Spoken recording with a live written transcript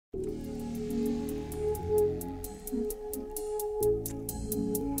Yeah.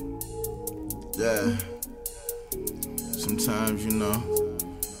 Sometimes, you know,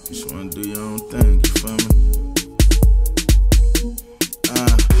 just wanna do your own thing, you feel me?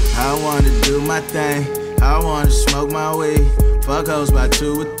 I wanna do my thing, I wanna smoke my weed. Fuck hoes by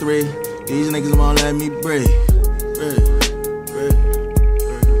 2 or 3. These niggas won't let me breathe.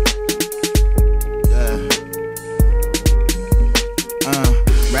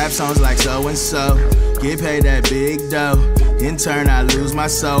 Rap songs like so and so, get paid that big dough. In turn, I lose my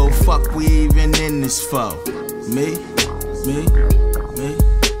soul. Fuck, we even in this for? Me.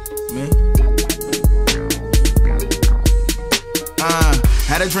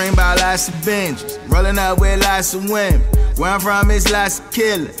 Had a dream about lots of binges, rolling up with lots of women. Where I'm from, it's lots of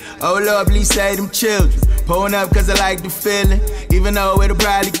killing. Oh Lord, please save them children. Pulling up cause I like the feeling, even though it'll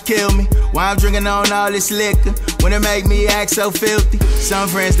probably kill me. Why I'm drinking on all this liquor, when it make me act so filthy. Some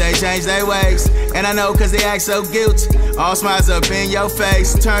friends, they change their ways, and I know cause they act so guilty. All smiles up in your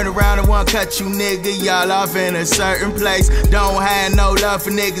face, turn around and want to cut you nigga. Y'all off in a certain place, don't have no love for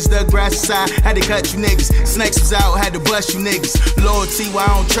niggas. The grass aside, had to cut you niggas. Snakes was out, had to bust you niggas. Loyalty, why I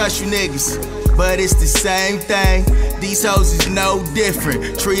don't trust you niggas. But it's the same thing, these hoes is no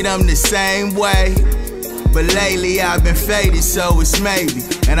different. Treat them the same way. But lately I've been faded, so it's maybe.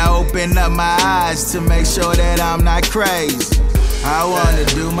 And I open up my eyes to make sure that I'm not crazy. I wanna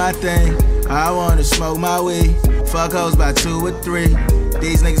do my thing, I wanna smoke my weed. Fuck hoes by 2 or 3.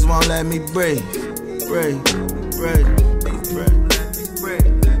 These niggas won't let me breathe.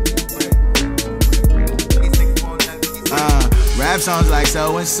 Rap songs like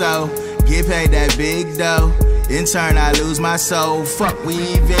so and so, get paid that big dough. In turn, I lose my soul. Fuck, we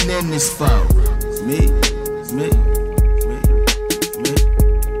even in this for? Me.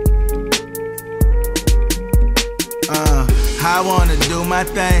 I wanna do my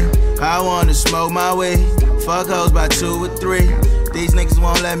thing, I wanna smoke my weed. Fuck hoes by 2 or 3. These niggas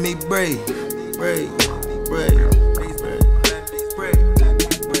won't let me breathe.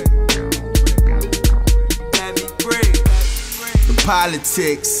 The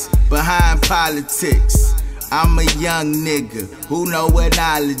politics behind politics. I'm a young nigga who know what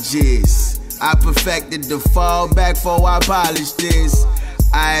knowledge is. I perfected the fallback before I polished this.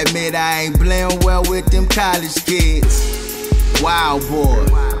 I admit I ain't blend well with them college kids. Wild boy,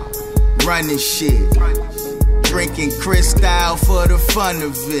 running shit, drinking Cristal for the fun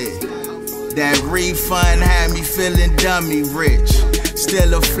of it. That refund had me feeling dummy rich.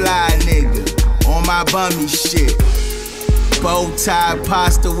 Still a fly nigga on my bummy shit. Bow tie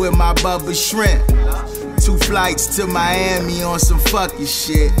pasta with my bubba shrimp. 2 flights to Miami on some fucking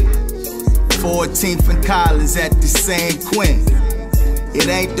shit. 14th and Collins at the San Quentin. It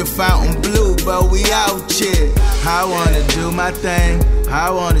ain't the fountain blue, but we out here. I wanna do my thing, I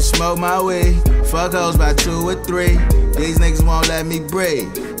wanna smoke my weed. Fuck hoes by 2 or 3. These niggas won't let me breathe.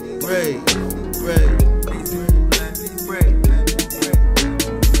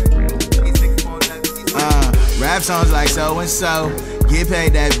 Rap songs like so and so, get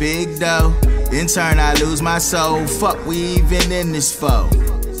paid that big dough. In turn, I lose my soul. Fuck, we even in this for?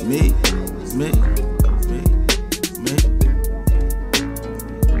 Me.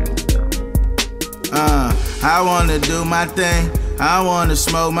 I wanna do my thing, I wanna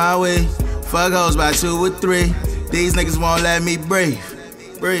smoke my weed. Fuck hoes by 2 or 3. These niggas won't let me breathe.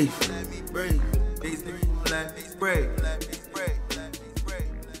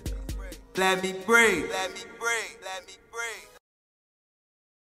 Let me breathe.